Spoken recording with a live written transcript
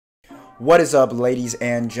What is up, ladies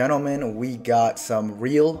and gentlemen? We got some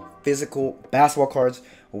real physical basketball cards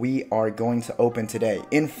we are going to open today.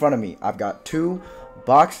 In front of me, I've got two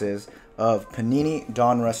boxes of Panini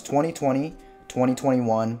Donruss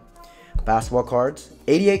 2020-2021 basketball cards.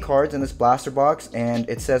 88 cards in this blaster box, and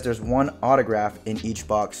it says there's one autograph in each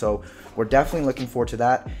box, so we're definitely looking forward to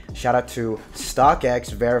that. Shout out to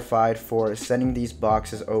StockX Verified for sending these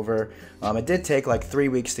boxes over. It did take like 3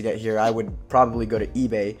 weeks to get here. I would probably go to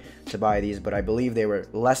eBay to buy these, but I believe they were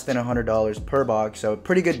less than $100 per box, so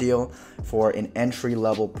pretty good deal for an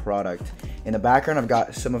entry-level product. In the background, I've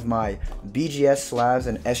got some of my BGS slabs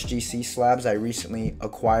and SGC slabs I recently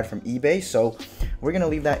acquired from eBay, so we're going to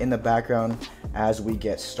leave that in the background as we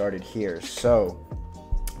get started here. So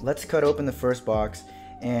let's cut open the first box,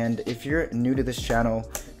 and if you're new to this channel,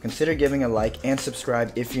 consider giving a like and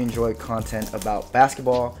subscribe if you enjoy content about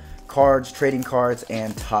basketball, cards, trading cards,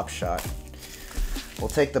 and Top Shot. We'll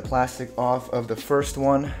take the plastic off of the first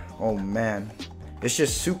one. Oh man, it's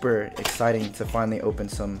just super exciting to finally open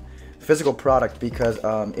some physical product because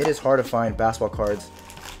it is hard to find basketball cards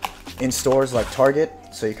in stores like Target,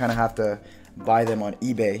 so you kind of have to buy them on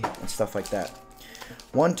eBay and stuff like that.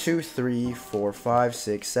 1, 2, 3, 4, 5,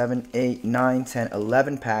 6, 7, 8, 9, 10,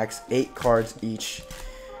 11 packs, 8 cards each.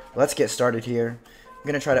 Let's get started here. I'm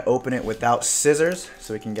going to try to open it without scissors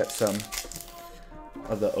so we can get some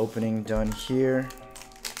of the opening done here.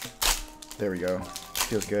 There we go.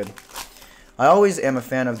 Feels good. I always am a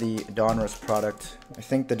fan of the Donruss product. I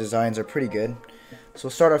think the designs are pretty good. So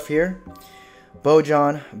we'll start off here.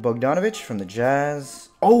 Bojan Bogdanovic from the Jazz.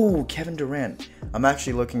 Oh, Kevin Durant. I'm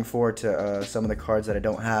actually looking forward to some of the cards that I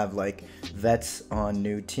don't have, like vets on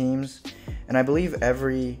new teams. And I believe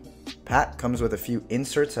every pack comes with a few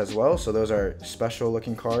inserts as well, so those are special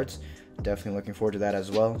looking cards. Definitely looking forward to that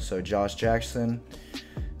as well. So Josh Jackson.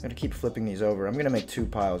 I'm going to keep flipping these over. I'm going to make 2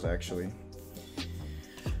 piles actually.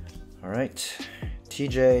 Alright.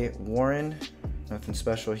 TJ Warren. Nothing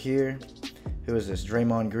special here. Who is this?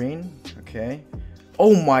 Draymond Green. Okay.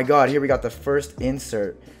 Oh my god, here we got the first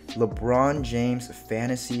insert. LeBron James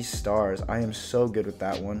Fantasy Stars. I am so good with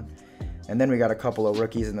that one. And then we got a couple of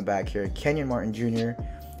rookies in the back here. Kenyon Martin Jr.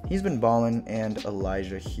 He's been balling, and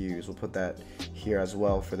Elijah Hughes. We'll put that here as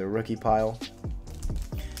well for the rookie pile.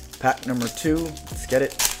 Pack number 2. Let's get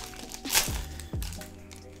it.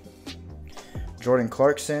 Jordan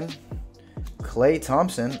Clarkson. Klay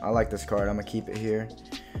Thompson. I like this card. I'm going to keep it here.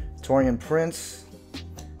 Taurean Prince.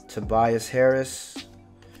 Tobias Harris.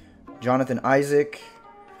 Jonathan Isaac.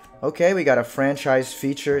 Okay, we got a franchise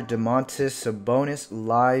feature. Domantas Sabonis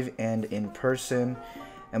live and in person.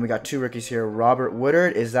 And we got 2 rookies here. Robert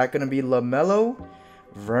Woodard. Is that going to be LaMelo?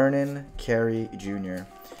 Vernon Carey Jr.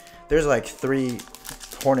 There's like 3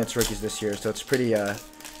 Hornets rookies this year, so it's pretty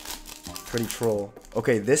troll.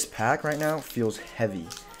 Okay, this pack right now feels heavy.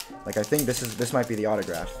 Like, I think this might be the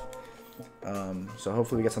autograph. So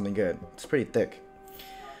hopefully we get something good. It's pretty thick.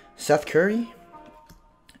 Seth Curry.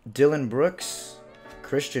 Dylan Brooks.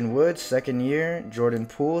 Christian Wood, 2nd year. Jordan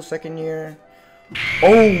Poole, 2nd year.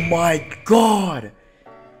 Oh my god!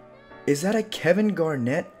 Is that a Kevin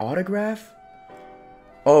Garnett autograph?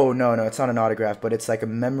 Oh, no, it's not an autograph, but it's like a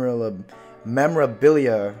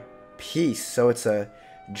memorabilia piece. So it's a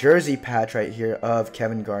jersey patch right here of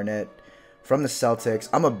Kevin Garnett from the Celtics.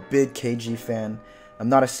 I'm a big KG fan. I'm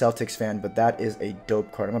not a Celtics fan, but that is a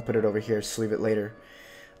dope card. I'm going to put it over here, sleeve it later.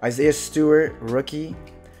 Isaiah Stewart, rookie.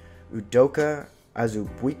 Udoka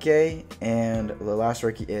Azubuike, and the last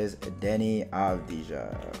rookie is Deni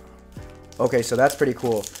Avdija. Okay, so that's pretty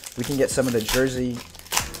cool. We can get some of the jersey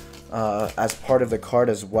as part of the card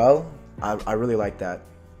as well. I really like that.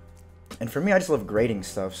 And for me, I just love grading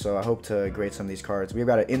stuff, so I hope to grade some of these cards. We've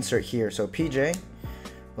got an insert here. So PJ,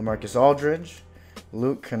 LaMarcus Aldridge,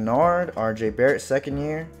 Luke Kennard, RJ Barrett, 2nd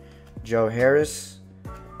year, Joe Harris.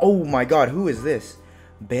 Oh my god, who is this?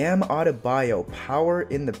 Bam Adebayo, Power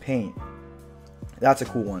in the Paint. That's a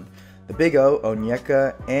cool one. The Big O,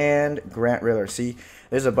 Onyeka, and Grant Riller. See,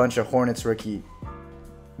 there's a bunch of Hornets rookie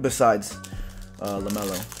besides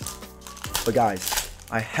LaMelo. But guys,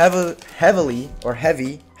 I heavily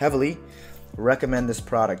recommend this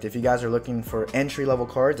product. If you guys are looking for entry-level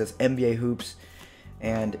cards, it's NBA Hoops,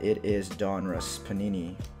 and it is Donruss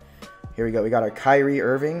Panini. Here we go. We got our Kyrie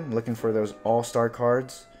Irving, looking for those all-star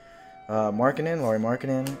cards. Markkanen, Lauri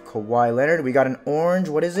Markkanen, Kawhi Leonard. We got an orange.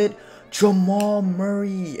 What is it? Jamal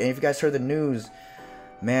Murray. And if you guys heard the news,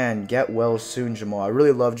 man, get well soon, Jamal. I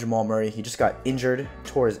really love Jamal Murray. He just got injured,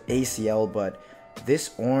 tore his ACL, but this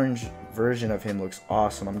orange version of him looks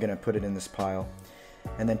awesome. I'm going to put it in this pile.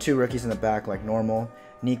 And then 2 rookies in the back like normal.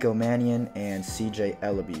 Nico Mannion and CJ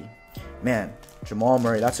Ellaby. Man, Jamal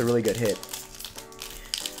Murray. That's a really good hit.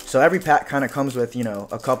 So every pack kind of comes with, you know,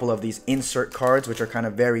 a couple of these insert cards, which are kind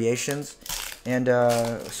of variations. And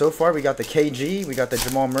so far we got the KG, we got the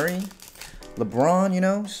Jamal Murray, LeBron, you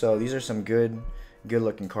know. So these are some good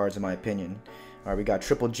looking cards in my opinion. All right, we got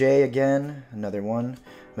Triple J again, another one.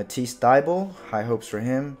 Matisse Thybulle, high hopes for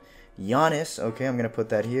him. Giannis, okay, I'm going to put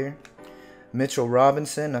that here. Mitchell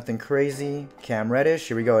Robinson, nothing crazy. Cam Reddish,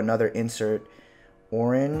 here we go, another insert.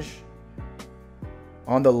 Orange.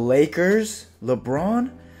 On the Lakers,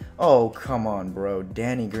 LeBron. Oh, come on, bro.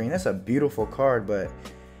 Danny Green. That's a beautiful card, but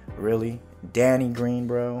really? Danny Green,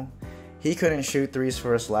 bro. He couldn't shoot threes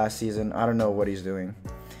for us last season. I don't know what he's doing.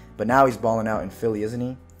 But now he's balling out in Philly, isn't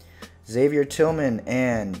he? Xavier Tillman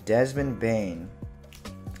and Desmond Bane.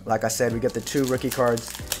 Like I said, we get the 2 rookie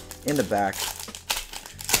cards in the back.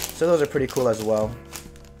 So those are pretty cool as well.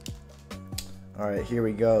 Alright, here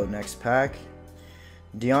we go. Next pack.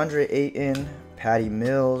 DeAndre Ayton, Patty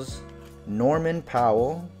Mills, Norman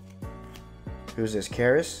Powell. Who's this?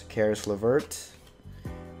 Karis LeVert,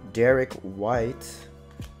 Derek White.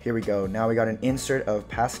 Here we go. Now we got an insert of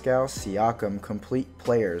Pascal Siakam, complete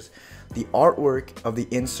players. The artwork of the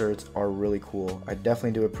inserts are really cool. I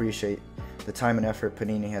definitely do appreciate the time and effort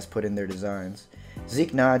Panini has put in their designs.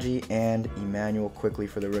 Zeke Naji and Immanuel Quickley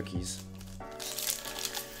for the rookies.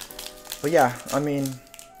 But yeah, I mean,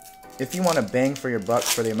 if you want to bang for your buck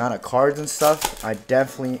for the amount of cards and stuff, I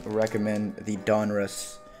definitely recommend the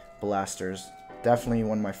Donruss Blasters. Definitely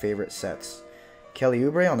one of my favorite sets. Kelly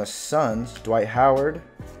Oubre on the Suns, Dwight Howard,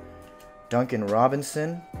 Duncan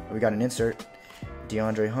Robinson. We got an insert.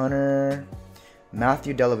 DeAndre Hunter,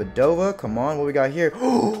 Matthew Dellavedova. Come on, what we got here?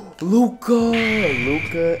 Luka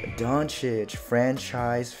Doncic,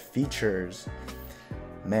 franchise features.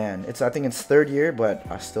 Man, I think it's 3rd year, but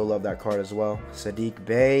I still love that card as well. Saddiq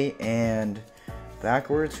Bey and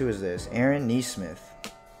backwards, who is this? Aaron Nesmith.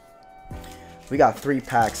 We got 3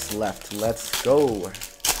 packs left. Let's go.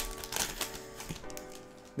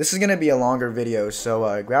 This is going to be a longer video,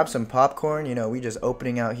 so grab some popcorn. You know, we just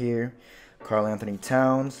opening out here. Karl Anthony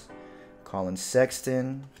Towns, Colin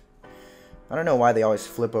Sexton. I don't know why they always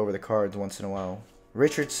flip over the cards once in a while.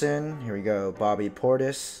 Richardson, here we go. Bobby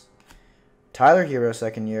Portis. Tyler Hero,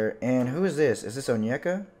 2nd year. And who is this? Is this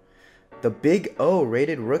Onyeka? The Big O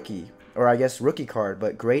rated rookie. Or I guess rookie card,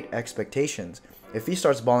 but great expectations. If he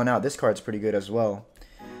starts balling out, this card's pretty good as well.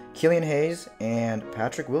 Killian Hayes and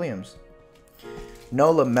Patrick Williams.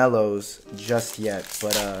 No LaMelos just yet,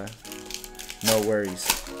 but no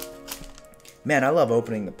worries. Man, I love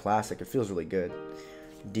opening the plastic. It feels really good.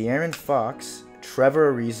 De'Aaron Fox,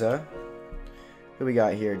 Trevor Ariza. Who we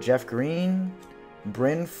got here? Jeff Green,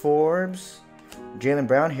 Bryn Forbes, Jalen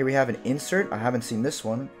Brown. Here we have an insert. I haven't seen this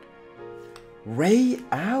one. Ray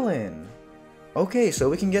Allen. Okay, so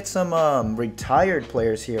we can get some retired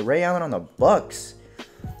players here. Ray Allen on the Bucks.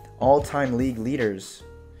 All-time league leaders.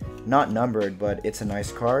 Not numbered, but it's a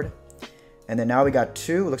nice card. And then now we got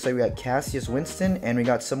 2. Looks like we got Cassius Winston. And we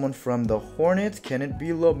got someone from the Hornets. Can it be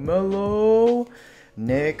LaMelo?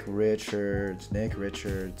 Nick Richards.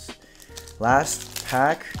 Last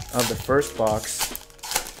pack of the first box.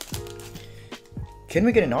 Can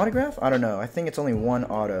we get an autograph? I don't know. I think it's only 1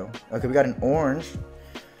 auto. Okay, we got an orange.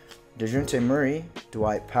 DeJounte Murray.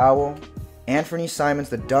 Dwight Powell. Anthony Simons,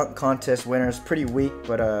 the dunk contest winner, is pretty weak,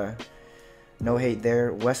 but no hate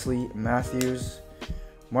there. Wesley Matthews.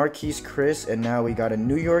 Marquise Chris, and now we got a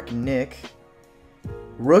New York Knick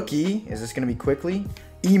rookie. Is this going to be Quickley?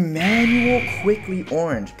 Immanuel Quickley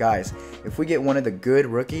orange. Guys, if we get one of the good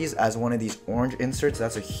rookies as one of these orange inserts,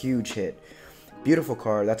 that's a huge hit. Beautiful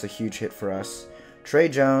card. That's a huge hit for us. Trey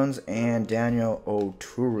Jones and Daniel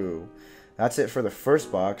Oturu. That's it for the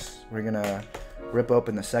first box. We're going to rip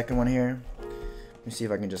open the second one here. Let me see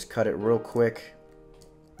if I can just cut it real quick.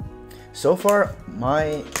 So far,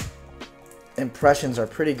 my impressions are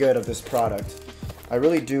pretty good of this product. I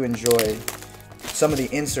really do enjoy some of the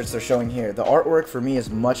inserts they're showing here. The artwork for me is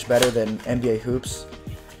much better than NBA Hoops,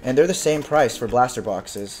 and they're the same price for blaster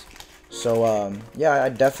boxes. So yeah, I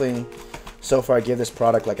definitely so far give this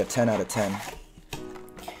product like a 10 out of 10.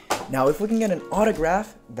 Now if we can get an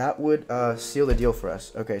autograph, that would seal the deal for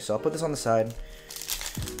us. Okay, so I'll put this on the side.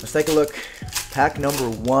 Let's take a look. Pack number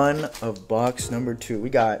 1 of box number 2. We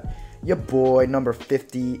got your boy, number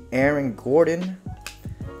 50, Aaron Gordon.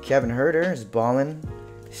 Kevin Huerter is balling.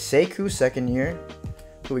 Sekou, 2nd year.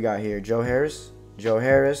 Who we got here? Joe Harris.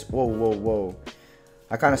 Whoa.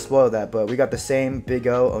 I kind of spoiled that, but we got the same Big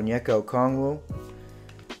O, Onyeka Okongwu.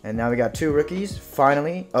 And now we got 2 rookies.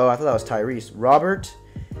 Finally. Oh, I thought that was Tyrese. Robert.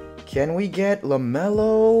 Can we get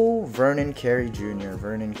LaMelo? Vernon Carey Jr.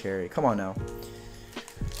 Vernon Carey. Come on now.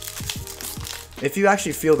 If you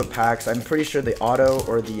actually feel the packs, I'm pretty sure the auto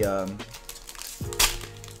or the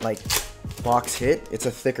like box hit, it's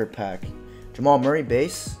a thicker pack. Jamal Murray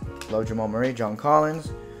base. Love Jamal Murray. John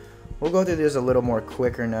Collins. We'll go through this a little more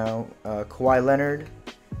quicker now. Kawhi Leonard.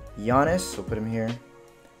 Giannis. We'll put him here.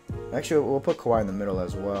 Actually, we'll put Kawhi in the middle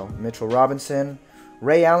as well. Mitchell Robinson.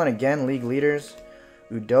 Ray Allen again, league leaders.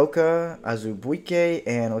 Udoka, Azubuike,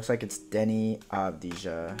 and it looks like it's Deni,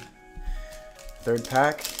 Avdija. Third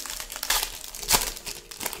pack.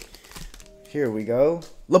 Here we go.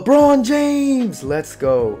 LeBron James! Let's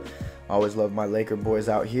go. Always love my Laker boys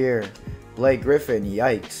out here. Blake Griffin,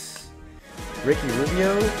 yikes. Ricky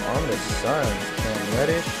Rubio on the Suns. Cam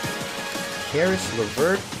Reddish. Karis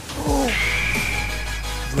LeVert. Oh.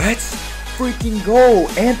 Let's freaking go.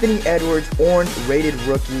 Anthony Edwards, orange rated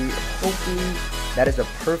rookie. Hopefully that is a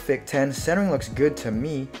perfect 10. Centering looks good to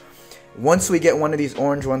me. Once we get one of these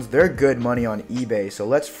orange ones, they're good money on eBay. So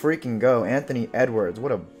let's freaking go. Anthony Edwards,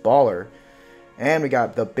 what a baller. And we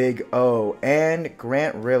got the big O. And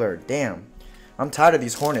Grant Riller. Damn. I'm tired of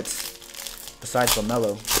these Hornets. Besides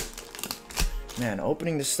LaMelo. Man,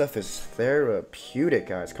 opening this stuff is therapeutic,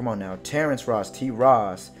 guys. Come on now. Terrence Ross. T.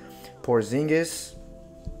 Ross. Porzingis.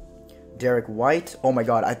 Derek White. Oh my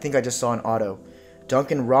god. I think I just saw an auto.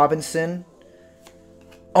 Duncan Robinson.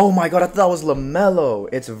 Oh my god. I thought that was LaMelo.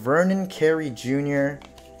 It's Vernon Carey Jr.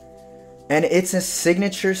 And it's a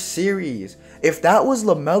signature series. If that was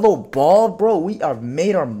LaMelo Ball, bro, we have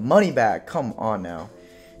made our money back. Come on now.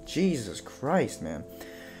 Jesus Christ, man.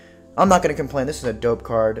 I'm not going to complain. This is a dope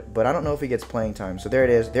card, but I don't know if he gets playing time. So there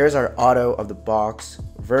it is. There's our auto of the box.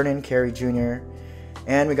 Vernon Carey Jr.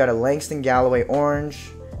 And we got a Langston Galloway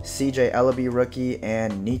orange, CJ Ellaby rookie,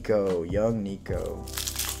 and Nico, young Nico.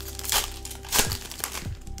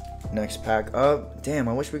 Next pack up. Damn,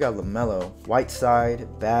 I wish we got LaMelo.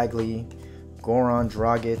 Whiteside, Bagley, Goran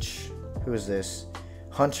Dragic. Who is this?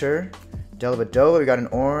 Hunter, Dellavedova. We got an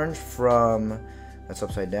orange from, that's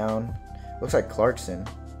upside down. Looks like Clarkson.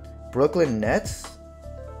 Brooklyn Nets.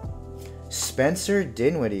 Spencer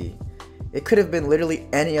Dinwiddie. It could have been literally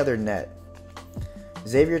any other net.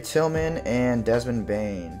 Xavier Tillman and Desmond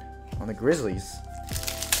Bane on the Grizzlies.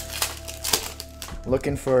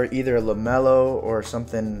 Looking for either a LaMelo or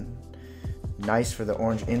something nice for the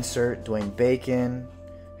orange insert. Dwayne Bacon.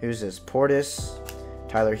 Who's this? Portis.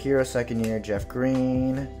 Tyler Hero, second year. Jeff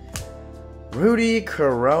Green. Rudy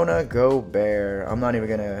Corona Gobert. I'm not even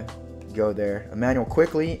going to go there. Immanuel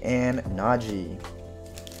Quickley and Najee.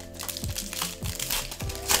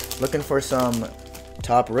 Looking for some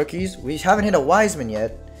top rookies. We haven't hit a Wiseman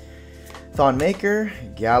yet. Thon Maker.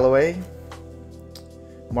 Galloway.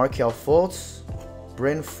 Markelle Fultz.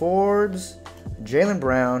 Bryn Forbes. Jalen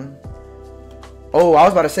Brown. Oh, I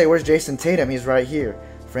was about to say, where's Jason Tatum? He's right here.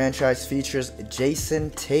 Franchise features Jason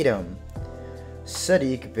Tatum,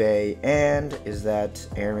 Saddiq Bey, and is that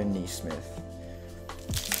Aaron Nesmith?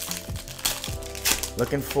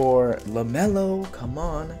 Looking for LaMelo, come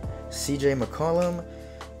on. CJ McCollum,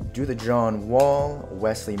 do the John Wall,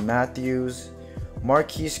 Wesley Matthews,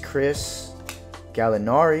 Marquise Chris,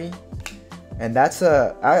 Gallinari, and that's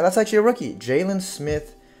actually a rookie. Jalen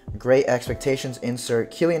Smith, great expectations insert,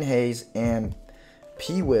 Killian Hayes, and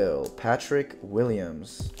P-Will, Patrick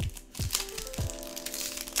Williams.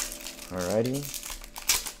 Alrighty.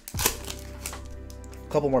 A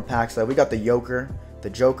couple more packs though. We got the Joker,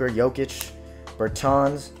 Jokic,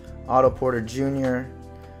 Bertans, Otto Porter Jr.,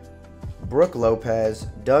 Brooke Lopez,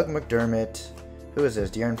 Doug McDermott. Who is this?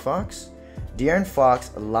 De'Aaron Fox? De'Aaron Fox,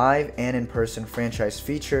 live and in person franchise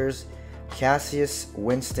features, Cassius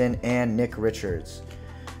Winston, and Nick Richards.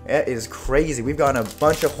 That is crazy. We've gotten a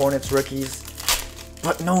bunch of Hornets rookies.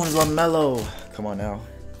 But no one's LaMelo. Come on now.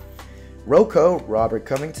 Rocco, Robert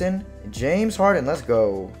Covington, James Harden, let's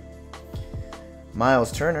go.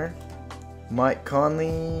 Miles Turner, Mike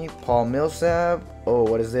Conley, Paul Millsap. Oh,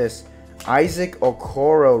 what is this? Isaac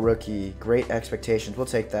Okoro rookie. Great expectations. We'll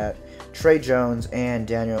take that. Trey Jones and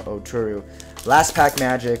Daniel Oturu. Last pack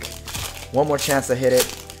magic. One more chance to hit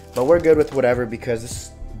it. But we're good with whatever because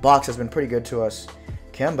this box has been pretty good to us.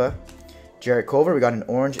 Kemba. Jarrett Culver, we got an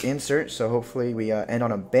orange insert, so hopefully we end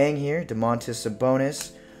on a bang here. DeMontis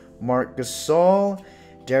Sabonis, Marc Gasol,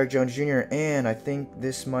 Derrick Jones Jr., and I think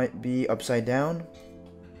this might be upside down.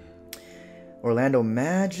 Orlando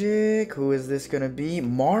Magic, who is this going to be?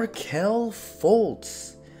 Markelle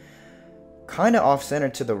Fultz. Kind of off-center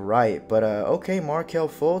to the right, but okay, Markelle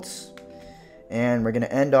Fultz. And we're going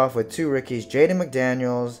to end off with two rookies, Jaden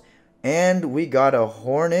McDaniels, and we got a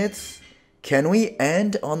Hornets. Can we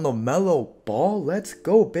end on LaMelo Ball? Let's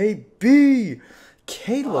go, baby.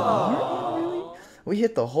 Caleb, really? We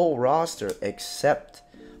hit the whole roster except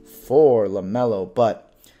for LaMelo.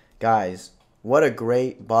 But, guys, what a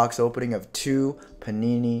great box opening of 2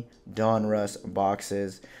 Panini Donruss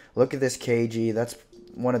boxes. Look at this KG. That's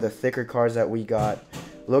one of the thicker cards that we got.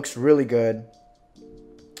 Looks really good.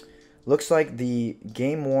 Looks like the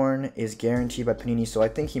game worn is guaranteed by Panini, so I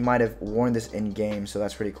think he might have worn this in game, so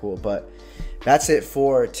that's pretty cool. But that's it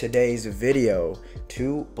for today's video.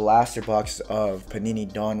 2 blaster boxes of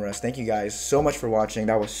Panini Donruss. Thank you guys so much for watching.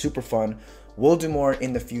 That was super fun. We'll do more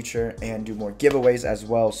in the future and do more giveaways as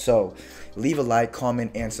well. So leave a like,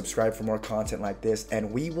 comment, and subscribe for more content like this,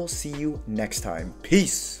 and we will see you next time.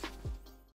 Peace.